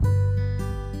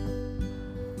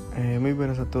Muy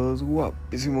buenas a todos,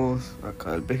 guapísimos.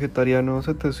 Acá el vegetariano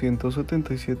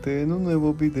 777 en un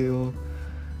nuevo video.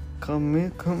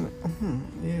 Come.